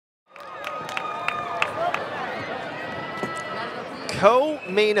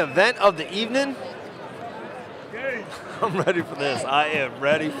co-main event of the evening. I'm ready for this. I am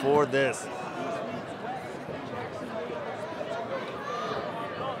ready for this.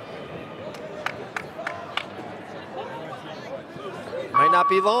 Might not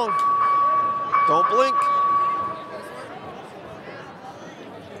be long. Don't blink.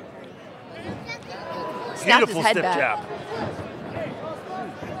 Beautiful stiff jab.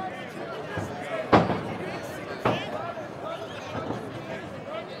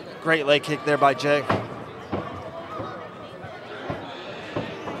 Great leg kick there by Jay.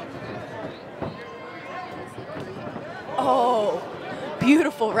 Oh,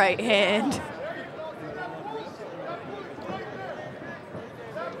 beautiful right hand.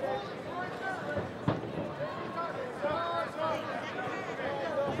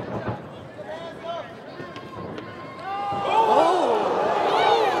 Oh,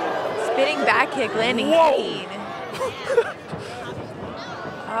 spinning back kick landing clean.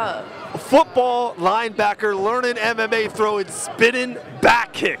 Football linebacker learning MMA throwing spinning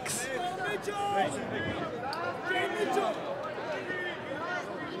back kicks.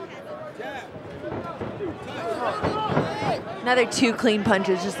 Another 2 clean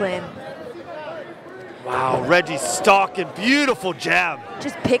punches just land. Wow, Reggie stalking, beautiful jab.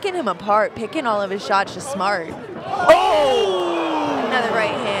 Just picking him apart, picking all of his shots, just smart. Oh! Another right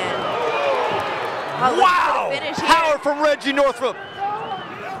hand. Oh, wow! Finish Power from Reggie Northrup.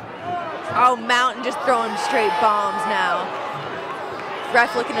 Oh, Mountain just throwing straight bombs now.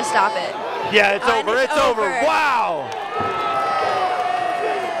 Ref looking to stop it. Yeah, it's over. It's over. Wow!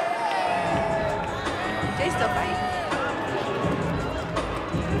 Jay's still fighting.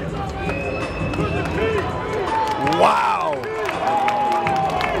 Wow!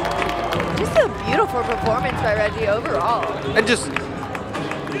 Just a beautiful performance by Reggie overall. And just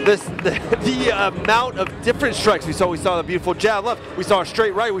the amount of different strikes we saw. We saw a beautiful jab left. We saw a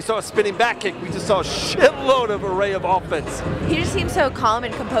straight right. We saw a spinning back kick. We just saw a shitload of array of offense. He just seems so calm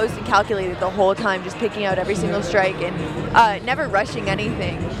and composed and calculated the whole time, just picking out every single strike and never rushing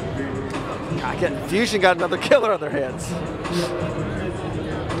anything. Fusion got another killer on their hands.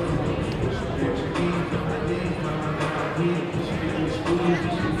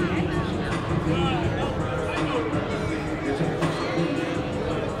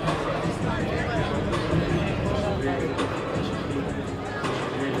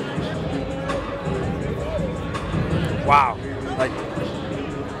 Wow, like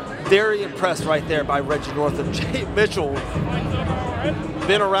very impressed right there by Reggie Northrup. Jay Mitchell,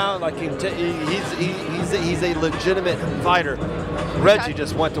 been around, like he's a legitimate fighter. Reggie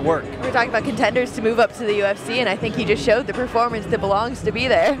just went to work. We're talking about contenders to move up to the UFC, and I think he just showed the performance that belongs to be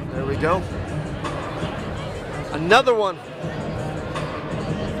there. There we go. Another one.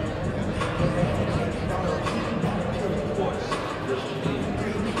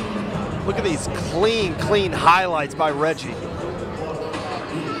 Look at these clean highlights by Reggie.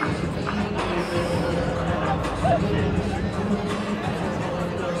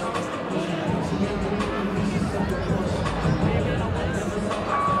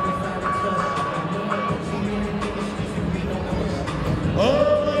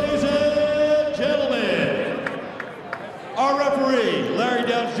 Ladies and gentlemen, our referee, Larry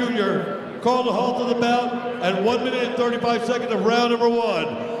Downs Jr., called a halt to the bout at 1 minute and 35 seconds of round number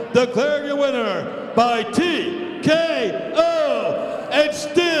 1. Declaring your winner by TKO and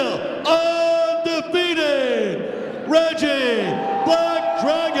still undefeated, Reggie Black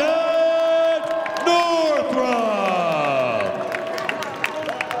Dragon Northrup.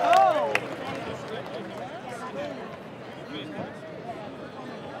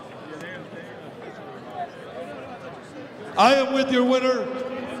 I am with your winner.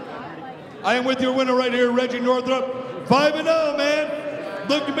 I am with your winner right here, Reggie Northrup. 5-0, man.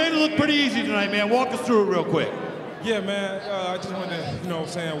 Look, you made it look pretty easy tonight, man. Walk us through it real quick. Yeah, man. I just wanted to, you know what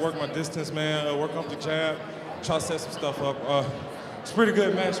I'm saying, work my distance, man. Work off the jab, try to set some stuff up. It's a pretty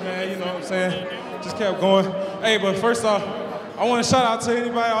good match, man. You know what I'm saying? Just kept going. Hey, but first off, I want to shout out to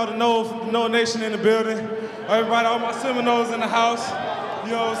anybody, all the No Nation in the building, everybody, all my Seminoles in the house.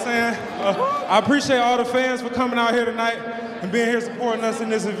 You know what I'm saying? I appreciate all the fans for coming out here tonight and being here supporting us in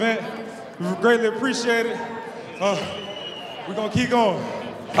this event. We greatly appreciate it. We're going to keep going.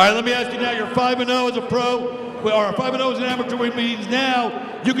 All right, let me ask you now, you're 5-0 as a pro, or 5-0 as an amateur, which means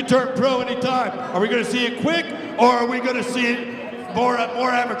now you can turn pro anytime. Are we going to see it quick, or are we going to see it more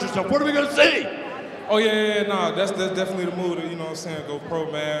amateur stuff? What are we going to see? Oh, yeah, nah, that's definitely the move, you know what I'm saying, go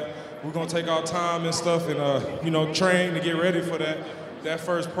pro, man. We're going to take our time and stuff and, you know, train to get ready for that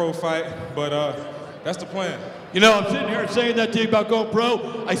first pro fight, but that's the plan. You know, I'm sitting here saying that to you about going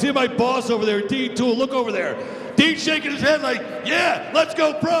pro. I see my boss over there, D Tool, look over there. Dean's shaking his head like, yeah, let's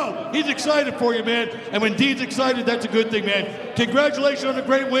go pro. He's excited for you, man. And when Dean's excited, that's a good thing, man. Congratulations on a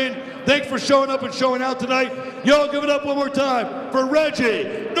great win. Thanks for showing up and showing out tonight. Y'all give it up one more time for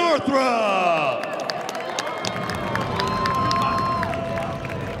Reggie Northrup.